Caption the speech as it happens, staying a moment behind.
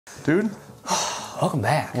Dude, welcome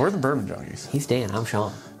back. We're the Bourbon Junkies. He's Dan, I'm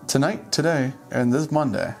Sean. Tonight, today, and this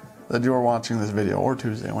Monday that you're watching this video, or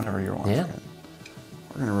Tuesday, whenever you're watching it,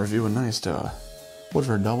 we're going to review a nice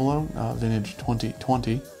Woodford Double Oak, vintage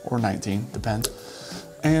 2020 or 19, depends.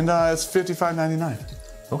 And it's $55.99.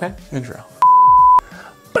 Okay. Intro.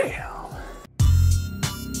 Bam!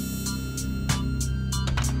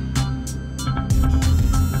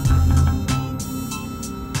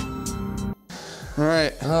 All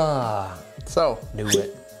right. So knew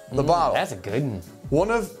it. The bottle. That's a good one.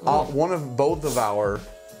 One of both of our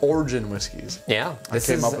origin whiskeys. Yeah. I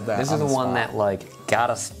came up with that. This is the one that like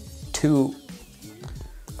got us to.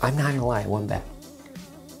 I'm not gonna lie, it wasn't bad.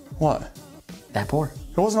 What? That pour.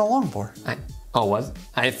 It wasn't a long pour. Was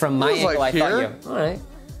it? From my angle, like I thought here. you. All right.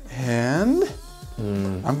 And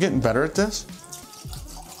I'm getting better at this.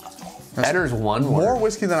 Better's one word. More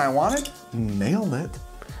whiskey than I wanted. Nailed it.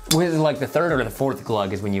 With like the third or the fourth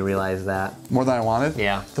glug is when you realize that. More than I wanted?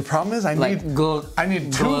 Yeah. The problem is I need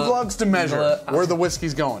two glugs to measure where the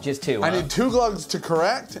whiskey's going. Just two. I need two glugs to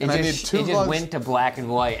correct, and I need two glugs. It just went to black and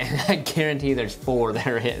white, and I guarantee there's four that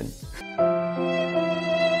are hidden.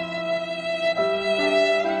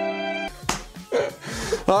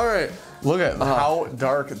 All right. Look at how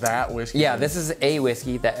dark that whiskey is. Yeah, this is a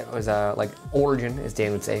whiskey that was like origin, as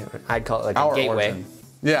Dan would say. I'd call it like a gateway. Origin.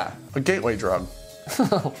 Yeah, a gateway drug.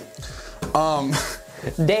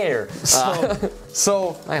 Dare.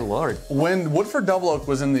 So, my lord. When Woodford Double Oak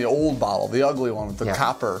was in the old bottle, the ugly one with the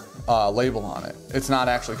copper label on it, it's not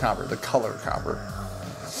actually copper, the color copper.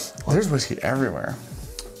 There's whiskey everywhere.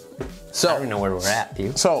 So, I don't know where we're at,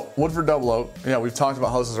 dude. So, Woodford Double Oak, yeah, we've talked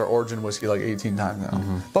about how this is our origin whiskey like 18 times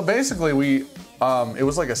now. But basically, it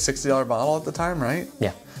was like a $60 bottle at the time, right?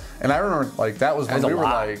 Yeah. And I remember, like, that was when we were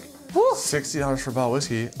like, Woo. $60 for a bottle of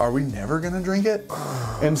whiskey. Are we never gonna drink it?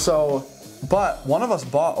 And so, but one of us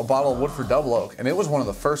bought a bottle of Woodford Double Oak, and it was one of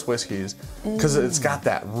the first whiskeys because it's got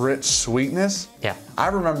that rich sweetness. Yeah. I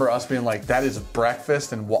remember us being like, that is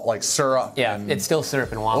breakfast and like syrup. Yeah, and it's still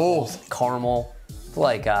syrup and waffles, caramel,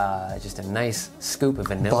 like just a nice scoop of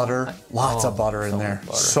vanilla. Butter, lots of butter in there.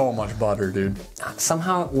 Butter. So much butter, dude.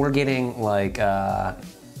 Somehow we're getting like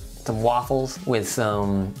some waffles with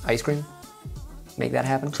some ice cream. Make that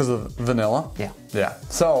happen? Because of vanilla? Yeah. Yeah.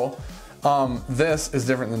 So, this is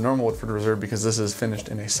different than normal Woodford Reserve because this is finished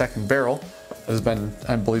in a second barrel. It has been,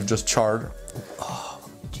 I believe, just charred. Oh,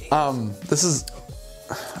 this is,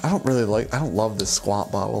 I don't love this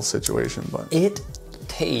squat bottle situation, but. It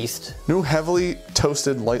tastes. New heavily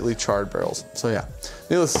toasted, lightly charred barrels. So yeah,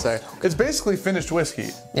 needless to say, it's basically finished whiskey.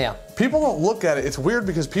 Yeah. People don't look at it. It's weird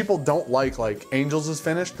because people don't like Angels is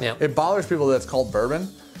finished. Yeah. It bothers people that it's called bourbon.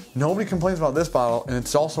 Nobody complains about this bottle, and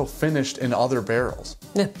it's also finished in other barrels.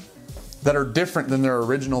 Yeah. That are different than their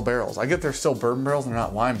original barrels. I get they're still bourbon barrels and they're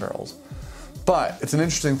not wine barrels. But it's an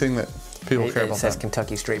interesting thing that people care about. It says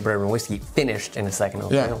Kentucky Straight Bourbon Whiskey finished in a second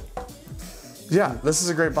oak barrel. Yeah, this is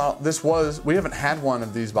a great bottle. We haven't had one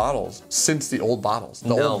of these bottles since the old bottles,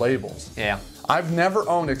 the old labels. Yeah. I've never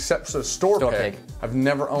owned, except for the store pick, I've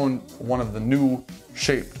never owned one of the new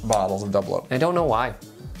shaped bottles of Double Oak. I don't know why.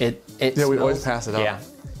 Yeah, we always pass it up. Yeah.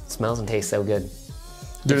 Smells and tastes so good.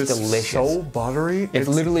 Dude, it's delicious. So buttery. It's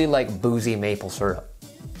literally like boozy maple syrup.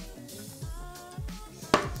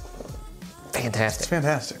 Fantastic. It's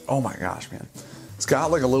fantastic. Oh my gosh, man. It's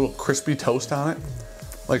got like a little crispy toast on it.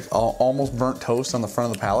 Like almost burnt toast on the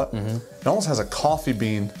front of the palate. It almost has a coffee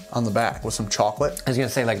bean on the back with some chocolate. I was gonna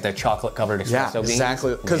say like the chocolate covered espresso bean.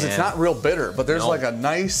 Exactly. Because it's not real bitter, but there's like a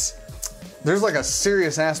nice, there's like a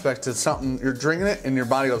serious aspect to something. You're drinking it and your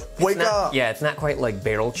body goes, wake up. Yeah, it's not quite like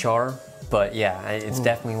barrel char, but yeah, it's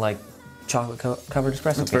definitely like chocolate covered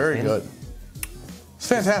espresso. It's very good. It's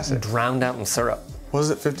fantastic. It's drowned out in syrup. What is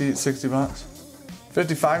it, 50, 60 bucks?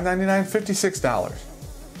 $55.99, $56.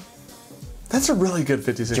 That's a really good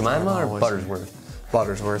 $56. Jemima or Buttersworth?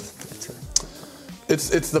 Buttersworth.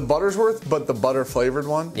 It's the Buttersworth, but the butter flavored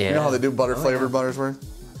one. Yeah. You know how they do butter flavored Buttersworth?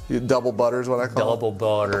 Double butter is what I call it. Double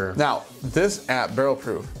butter. Now, this at Barrel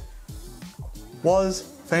Proof was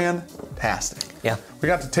fantastic. Yeah. We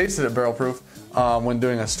got to taste it at Barrel Proof when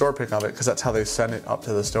doing a store pick of it because that's how they sent it up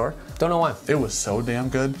to the store. Don't know why. It was so damn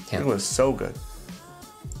good. Yeah. It was so good.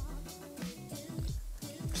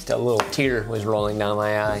 Just a little tear was rolling down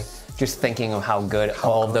my eye. Just thinking of how good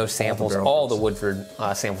all of those samples, all the Woodford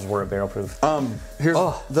samples were at Barrel Proof. Here's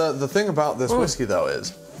the thing about this whiskey though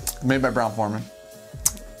is made by Brown Forman.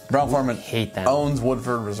 Brown Forman owns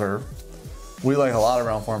Woodford Reserve. We like a lot of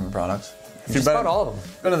Brown Forman products. If you've been all of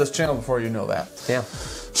them. Been to this channel before, you know that. Yeah.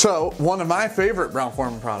 So one of my favorite Brown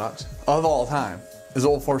Forman products of all time is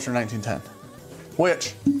Old Forester 1910,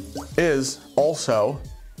 which is also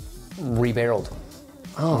Rebarreled.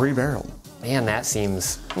 Oh, rebarreled. Man, that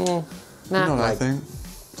seems not You know what like, I think?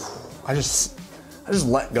 I just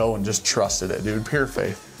let go and just trusted it, dude. Pure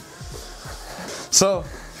faith. So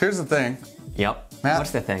here's the thing. Yep. Matt,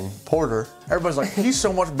 what's the thing? Porter. Everybody's like, he's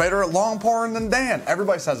so much better at long pouring than Dan.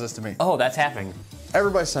 Everybody says this to me. Oh, that's happening.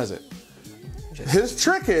 Everybody says it. His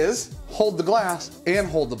trick is hold the glass and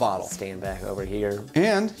hold the bottle. Stand back over here.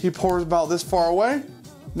 And he pours about this far away.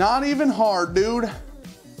 Not even hard, dude.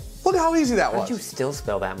 Look how easy that was. How'd you still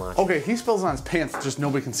spill that much? Okay, he spills on his pants, just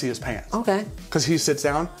nobody can see his pants. Okay. Because he sits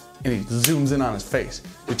down and he zooms in on his face.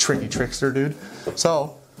 You tricky trickster, dude.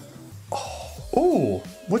 So, ooh,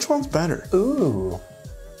 which one's better? Ooh.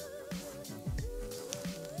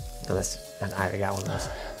 No, I already got one of those.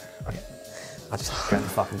 Okay. I'll just grab the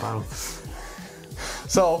fucking bottle.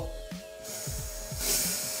 So,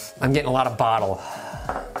 I'm getting a lot of bottle.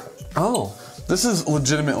 Oh. this is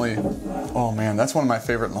legitimately, oh man, that's one of my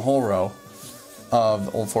favorite in the whole row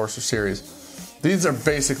of Old Forester series. These are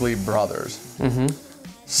basically brothers. Mm-hmm.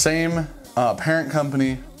 Same parent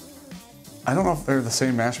company. I don't know if they're the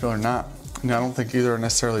same mash bill or not. I don't think either are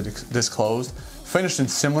necessarily disclosed. Finished in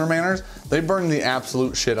similar manners. They burn the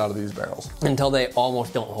absolute shit out of these barrels. Until they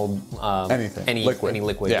almost don't hold anything. Any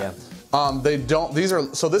liquid, yeah. They don't, these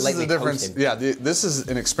are, so this Lightly is the difference. toasted. Yeah, this is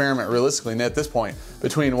an experiment realistically at this point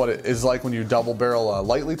between what it is like when you double barrel a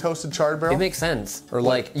lightly toasted charred barrel. It makes sense. Or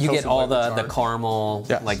like you get toasted all lightly the charred. caramel,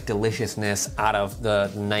 Yes. like deliciousness out of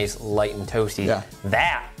the nice light and toasty.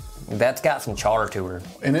 Yeah. That's got some char to her.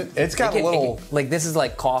 And it's got a little, like this is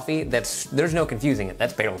like coffee. There's no confusing it.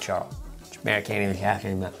 That's barrel char. Man, I can't even catch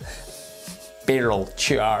it. Barrel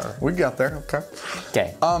char. we got there, okay.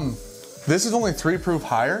 Okay. This is only 3 proof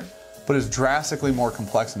higher, but is drastically more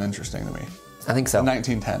complex and interesting to me. I think so.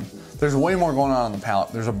 1910. There's way more going on the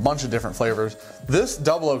palate. There's a bunch of different flavors. This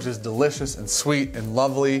double oak is delicious and sweet and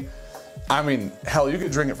lovely. I mean, hell, you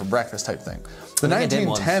could drink it for breakfast type thing. The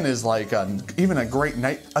 1910 is like even a great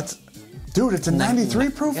night. Dude, it's a 93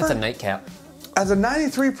 proofer. It's a nightcap. As a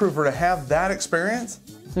 93 proofer to have that experience,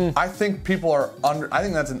 I think people are I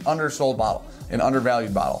think that's an undersold bottle, an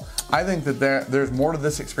undervalued bottle. I think that there's more to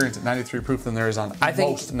this experience at 93 proof than there is on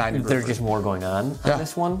most 90 proof. There's just more going on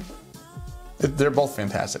this one. They're both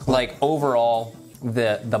fantastic. Like overall,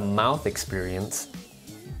 the mouth experience,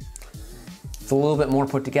 it's a little bit more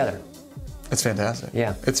put together. It's fantastic.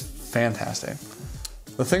 Yeah. It's fantastic.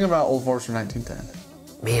 The thing about Old Forester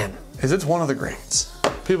 1910, Man, is it's one of the greats.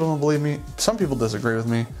 People don't believe me. Some people disagree with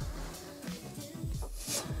me.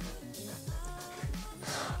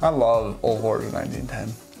 I love Old Forester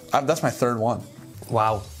 1910. That's my 3rd one.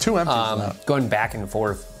 wow. 2 empties in that. Going back and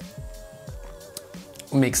forth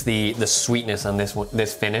makes the sweetness on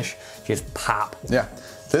this finish just pop. Yeah.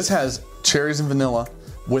 This has cherries and vanilla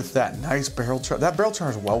with that nice barrel char. That barrel char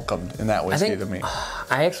is welcomed in that whiskey to me.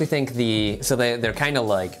 I actually think they're kind of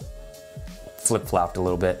like flip-flopped a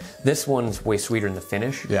little bit. This one's way sweeter in the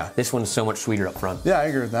finish. Yeah. This one's so much sweeter up front. Yeah, I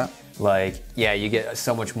agree with that. Like, yeah, you get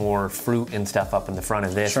so much more fruit and stuff up in the front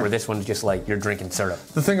of this, Sure. where this one's just like you're drinking syrup.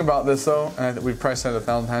 The thing about this though, and we've probably said it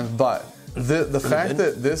 1,000 times, but the fact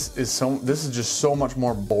that this is just so much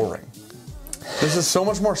more boring. This is so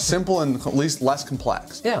much more simple and at least less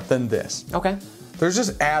complex than this. Okay. There's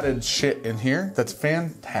just added shit in here that's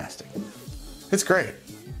fantastic. It's great.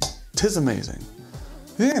 'Tis amazing.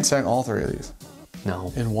 You think I can sing all 3 of these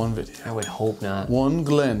No. in one video? I would hope not. One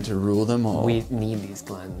Glen to rule them all. We need these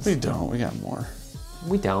Glens. We don't. We got more.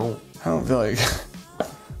 We don't. I don't feel like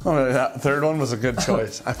that 3rd one was a good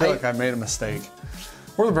choice. I feel like I made a mistake.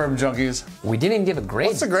 We're the Bourbon Junkies. We didn't give a grade.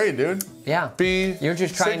 What's the grade, dude? Yeah. B. You're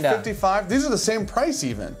just trying to. 55. These are the same price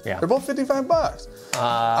even. Yeah. They're both $55.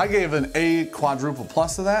 I gave an A quadruple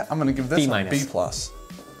plus to that. I'm gonna give this B one minus. B plus.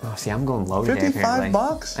 Oh, see, I'm going low today, apparently.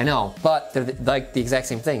 $55? I know, but they're like the exact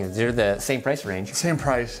same thing. They're the same price range. Same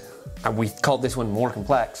price. We called this one more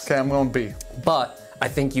complex. Okay, I'm going B. But I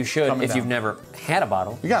think you should, Coming if down. you've never had a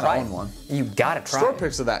bottle, You gotta try own it. one. You gotta try Store it.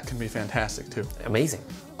 picks of that can be fantastic too. Amazing.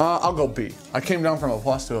 I'll go B. I came down from a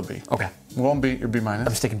plus to a B. Okay. I'm going B. You're B I'm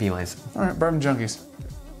minus. sticking B minus. All right, Bourbon Junkies.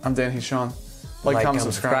 I'm Dan. He's Sean. Like, comment,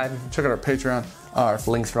 subscribe. Check out our Patreon, our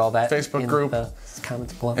Links for all that Facebook in group, the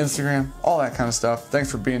comments below. Instagram, all that kind of stuff. Thanks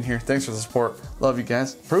for being here. Thanks for the support. Love you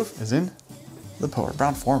guys. Proof is in the pour.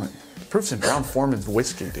 Brown Forman. Proof's in Brown Forman's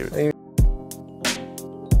whiskey, dude.